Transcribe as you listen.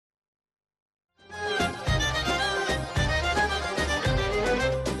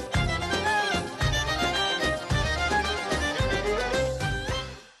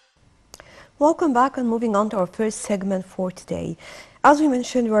Welcome back, and moving on to our first segment for today. As we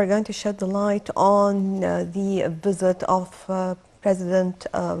mentioned, we are going to shed the light on the visit of President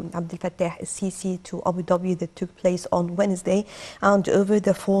Abdel Fattah al-Sisi to Abu Dhabi that took place on Wednesday. And over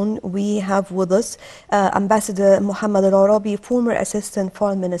the phone, we have with us Ambassador Mohamed Oraby, former Assistant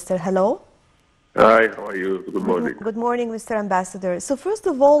Foreign Minister. Hello. Hi, how are you? Good morning. Good morning, Mr. Ambassador. So first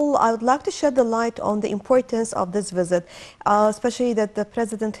of all, I would like to shed the light on the importance of this visit, especially that the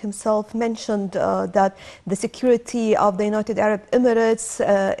President himself mentioned that the security of the United Arab Emirates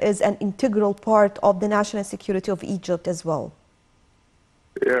is an integral part of the national security of Egypt as well.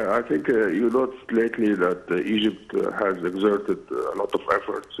 Yeah, I think you noticed lately that Egypt has exerted a lot of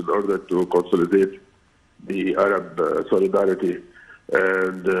efforts in order to consolidate the Arab solidarity.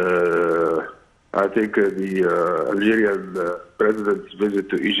 And I think the Algerian president's visit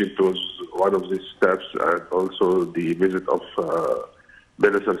to Egypt was one of these steps, and also the visit of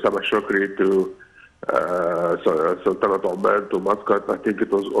Minister Sameh Shukri to Sultanate Oman to Muscat. I think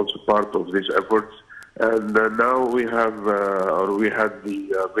it was also part of these efforts. And now we have, we had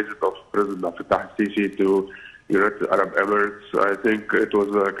the visit of President Abdel Fattah al-Sisi to United Arab Emirates. I think it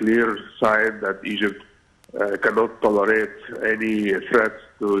was a clear sign that Egypt cannot tolerate any threats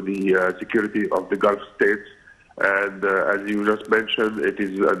to the security of the Gulf states. And as you just mentioned, it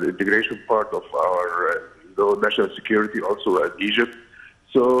is an integration part of our national security also as Egypt.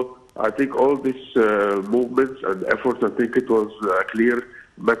 So I think all these movements and efforts, I think it was a clear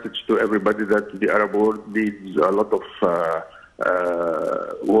message to everybody that the Arab world needs a lot of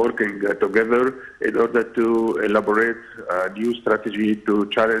working together in order to elaborate a new strategy to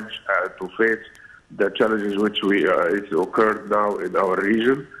challenge and to face the challenges which it's occurred now in our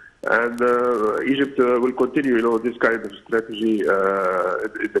region. And Egypt will continue, this kind of strategy in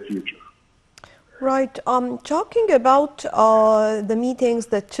the future. Right. Talking about the meetings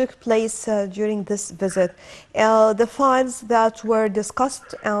that took place during this visit, the files that were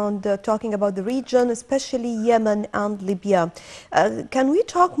discussed and talking about the region, especially Yemen and Libya. Can we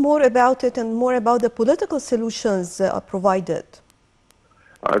talk more about it and more about the political solutions provided?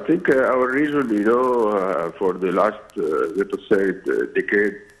 I think our region, for the last, let us say,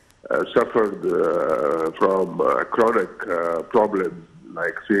 decade, suffered from chronic problems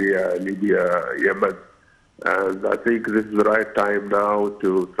like Syria, Libya, Yemen. And I think this is the right time now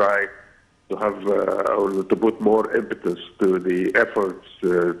to try to have, or to put more impetus to the efforts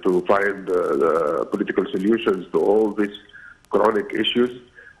to find political solutions to all these chronic issues.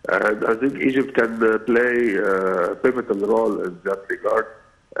 And I think Egypt can play a pivotal role in that regard.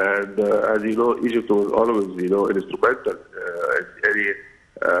 And as you know, Egypt was always, instrumental in any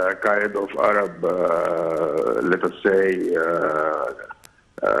kind of Arab, let us say,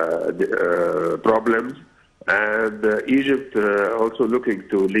 problems. And Egypt also looking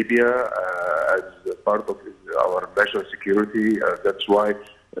to Libya as part of our national security. And that's why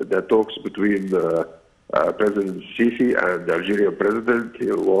the talks between President Sisi and the Algerian president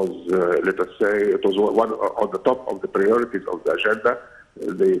was, let us say, it was one on the top of the priorities of the agenda.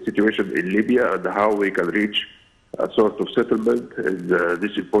 The situation in Libya and how we can reach a sort of settlement in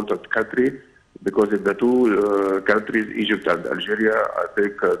this important country, because in the two countries, Egypt and Algeria, I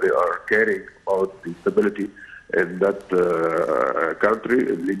think they are caring about the stability in that country,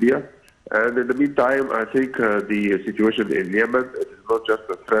 in Libya. And in the meantime, I think the situation in Yemen, it is not just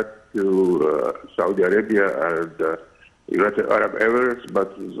a threat to Saudi Arabia and United Arab Emirates,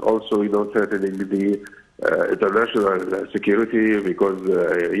 but is also, threatening the international security, because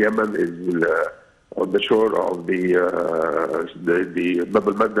Yemen is on the shore of the Bab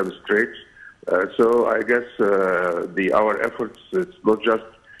el-Mandeb Straits. So I guess our efforts, it's not just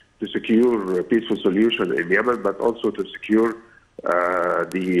to secure a peaceful solution in Yemen, but also to secure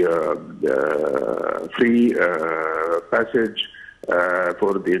the free passage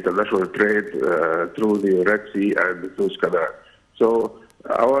for the international trade through the Red Sea and the Suez Canal. So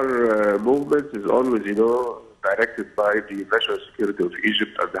our movement is always, directed by the national security of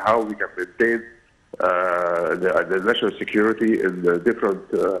Egypt and how we can maintain the national security in the different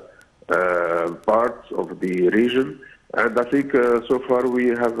parts of the region. And I think so far we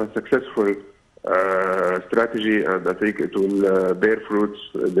have a successful strategy, and I think it will bear fruits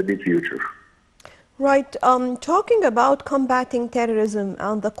in the near future. Right. Talking about combating terrorism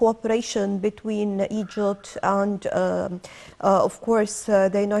and the cooperation between Egypt and, of course, the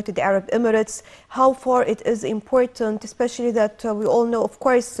United Arab Emirates, how far it is important, especially that we all know, of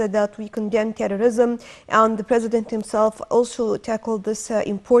course, that we condemn terrorism, and the President himself also tackled this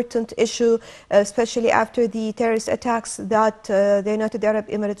important issue, especially after the terrorist attacks that the United Arab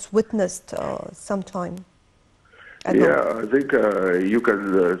Emirates witnessed sometime ago. Yeah, I think you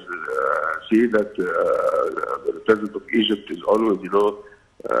can see that the President of Egypt is always,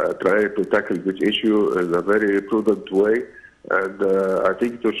 trying to tackle this issue in a very prudent way. And I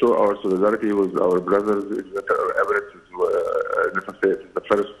think to show our solidarity with our brothers in the Arab Emirates is the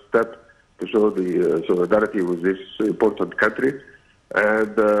first step to show the solidarity with this important country.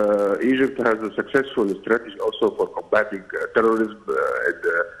 And Egypt has a successful strategy also for combating terrorism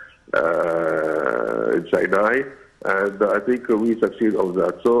in Sinai, and I think we succeed on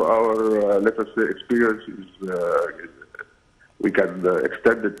that. So our, let us say, experience is we can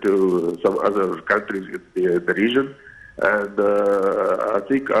extend it to some other countries in the region. And I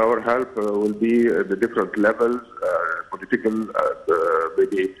think our help will be at the different levels, political and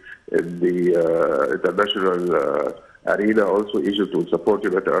maybe in the international arena. Also, Egypt will support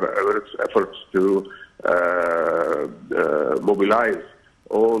United Arab Emirates' efforts to mobilize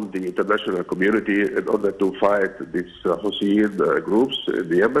all the international community in order to fight these Houthi groups in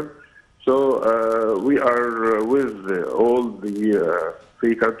Yemen. So we are with all the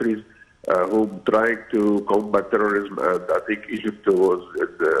three countries who trying to combat terrorism, and I think Egypt was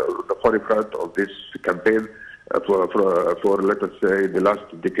at the forefront of this campaign for let us say the last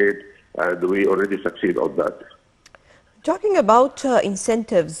decade, and we already succeed on that. Talking about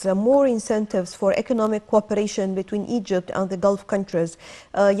incentives, more incentives for economic cooperation between Egypt and the Gulf countries.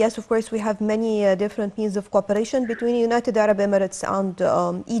 Yes, of course, we have many different means of cooperation between United Arab Emirates and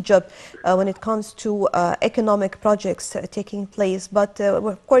Egypt when it comes to economic projects taking place. But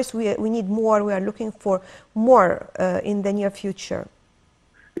of course, we need more. We are looking for more in the near future.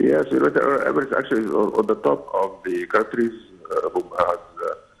 Yes, United Arab Emirates actually is on the top of the countries who has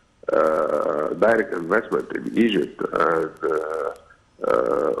direct investment in Egypt, and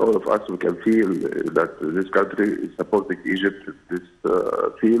all of us, we can feel that this country is supporting Egypt in this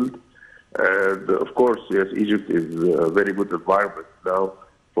field. And of course, yes, Egypt is a very good environment now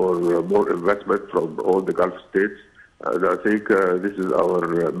for more investment from all the Gulf states. And I think this is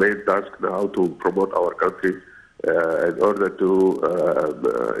our main task now, to promote our country in order to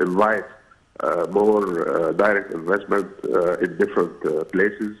invite more direct investment in different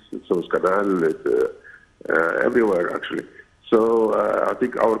places, Suez Canal, everywhere actually. So I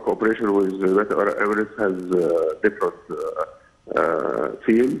think our cooperation with United Arab Emirates has different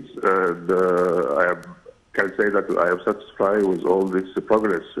fields, and I can say that I am satisfied with all this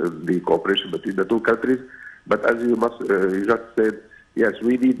progress in the cooperation between the two countries. But as you just said, yes,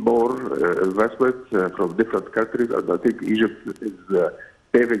 we need more investment from different countries, and I think Egypt is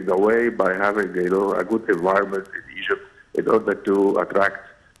paving the way by having, a good environment in Egypt in order to attract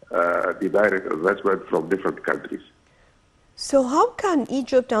the direct investment from different countries. So how can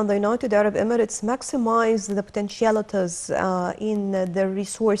Egypt and the United Arab Emirates maximize the potentialities in the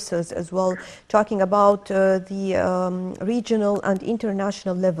resources as well, talking about the regional and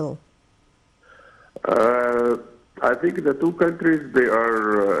international level? I think the two countries, they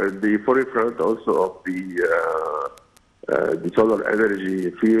are in the forefront also of the solar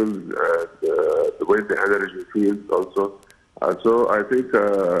energy field and the wind energy field also. So I think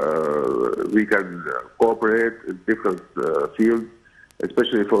we can cooperate in different fields,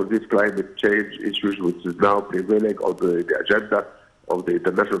 especially for these climate change issues, which is now prevailing on the agenda of the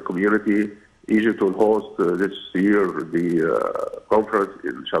international community. Egypt will host this year the conference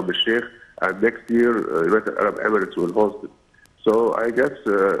in Sharm el-Sheikh, and next year United Arab Emirates will host it. So I guess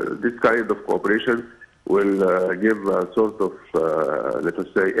this kind of cooperation will give a sort of, let us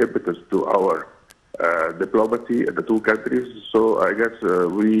say, impetus to our diplomacy in the two countries. So I guess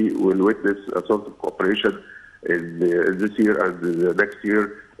we will witness a sort of cooperation in this year and the next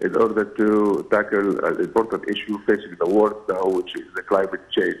year in order to tackle an important issue facing the world now, which is the climate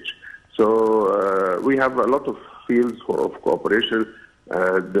change. So we have a lot of fields of cooperation,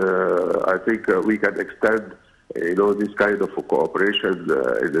 and I think we can extend, this kind of cooperation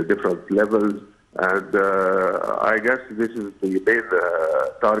in the different levels. And I guess this is the main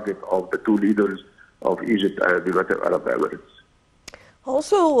target of the two leaders of Egypt and the United Arab Emirates.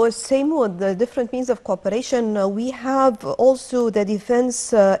 Also, same with the different means of cooperation, we have also the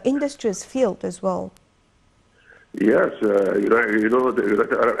defense industries field as well. Yes, the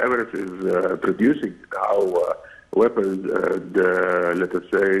United Arab Emirates is producing now weapons and, let us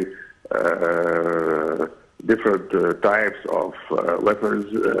say, different types of weapons,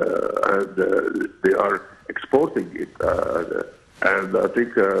 and they are exporting it. And I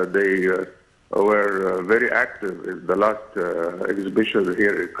think they were very active in the last exhibition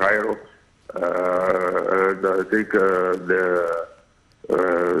here in Cairo. And I think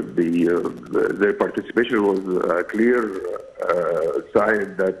their participation was a clear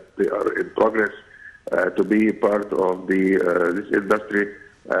sign that they are in progress to be part of this industry,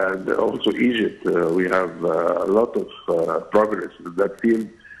 and also Egypt. We have a lot of progress in that field.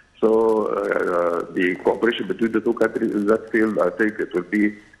 So the cooperation between the two countries in that field, I think it will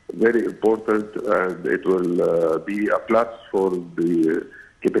be very important, and it will be a plus for the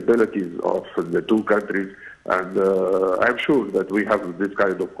capabilities of the two countries. And I'm sure that we have this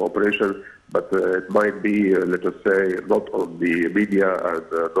kind of cooperation, but it might be, let us say, not on the media and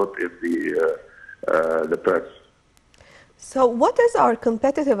not in the press. So what is our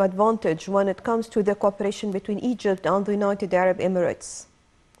competitive advantage when it comes to the cooperation between Egypt and the United Arab Emirates?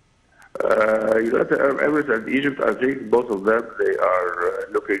 United Arab Emirates and Egypt, I think both of them, they are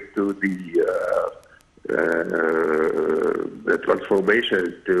looking to the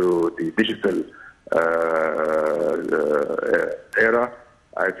transformation to the digital era.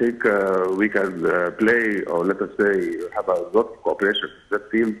 I think we can play, or let us say, have a lot of cooperation in that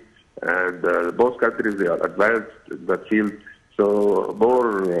field. And both countries, they are advanced in that field. So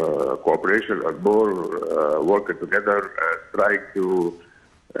more cooperation and more working together and trying to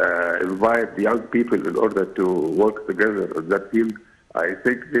invite the young people in order to work together in that field. I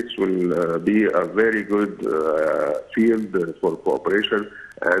think this will be a very good field for cooperation,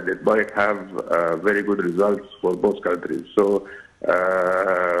 and it might have very good results for both countries. So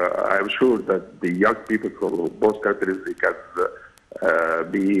I'm sure that the young people from both countries, they can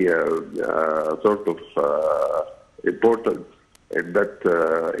be sort of important in that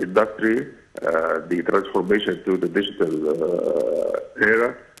industry, the transformation to the digital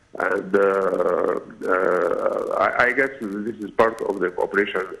era. And I guess this is part of the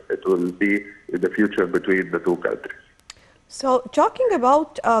cooperation. It will be in the future between the two countries. So talking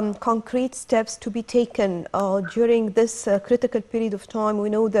about concrete steps to be taken during this critical period of time, we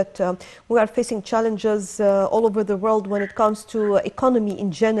know that we are facing challenges all over the world when it comes to economy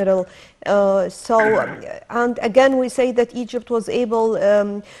in general. And again, we say that Egypt was able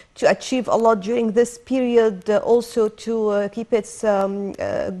to achieve a lot during this period, also to keep its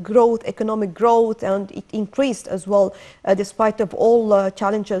growth, economic growth, and it increased as well, despite of all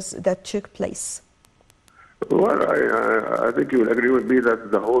challenges that took place. Well, I think you will agree with me that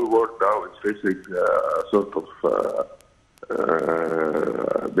the whole world now is facing sort of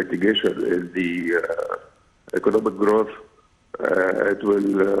mitigation in the economic growth. It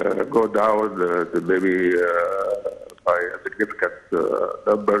will go down to maybe by significant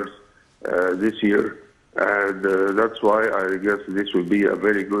numbers this year. And that's why I guess this will be a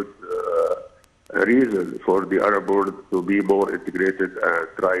very good reason for the Arab world to be more integrated and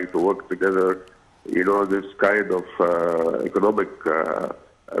try to work together. You know, this kind of economic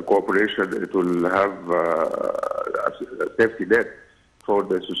cooperation, it will have a safety net for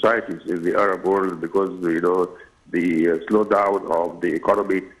the societies in the Arab world, because, you know, the slowdown of the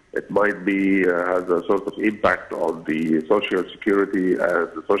economy, it might be, has a sort of impact on the social security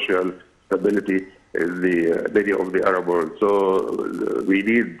and the social stability in the many of the Arab world. So we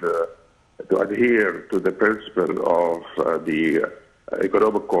need to adhere to the principle of the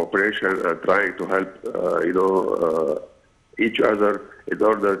economic cooperation and trying to help, each other in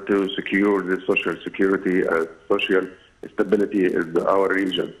order to secure the social security and social stability in our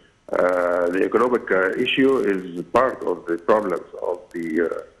region. The economic issue is part of the problems of the,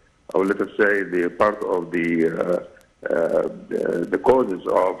 or let us say, the part of the causes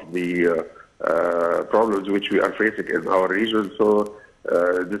of the problems which we are facing in our region. So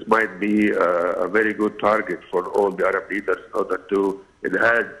this might be a very good target for all the Arab leaders in order to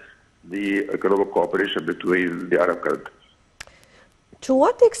enhance the economic cooperation between the Arab countries. To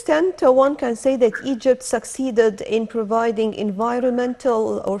what extent one can say that Egypt succeeded in providing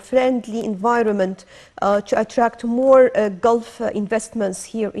environmental or friendly environment to attract more Gulf investments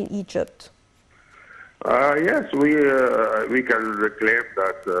here in Egypt? Yes, we can claim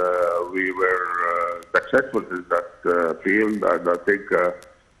that we were successful in that field, and I think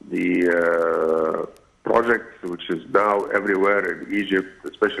the project which is now everywhere in Egypt,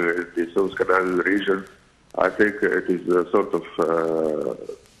 especially in the Suez Canal region, I think it is a sort of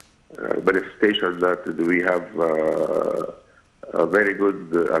manifestation that we have a very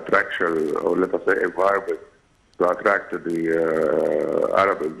good attraction, or let us say environment, to attract the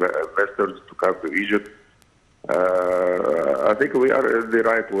Arab investors to come to Egypt. I think we are in the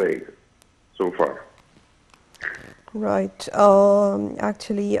right way so far. Right.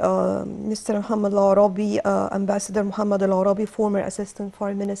 Actually, Mr. Mohamed Oraby, Ambassador Mohamed Oraby, former Assistant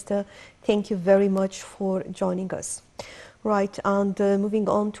Foreign Minister, thank you very much for joining us. Right, and moving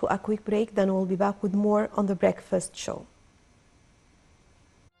on to a quick break, then we'll be back with more on The Breakfast Show.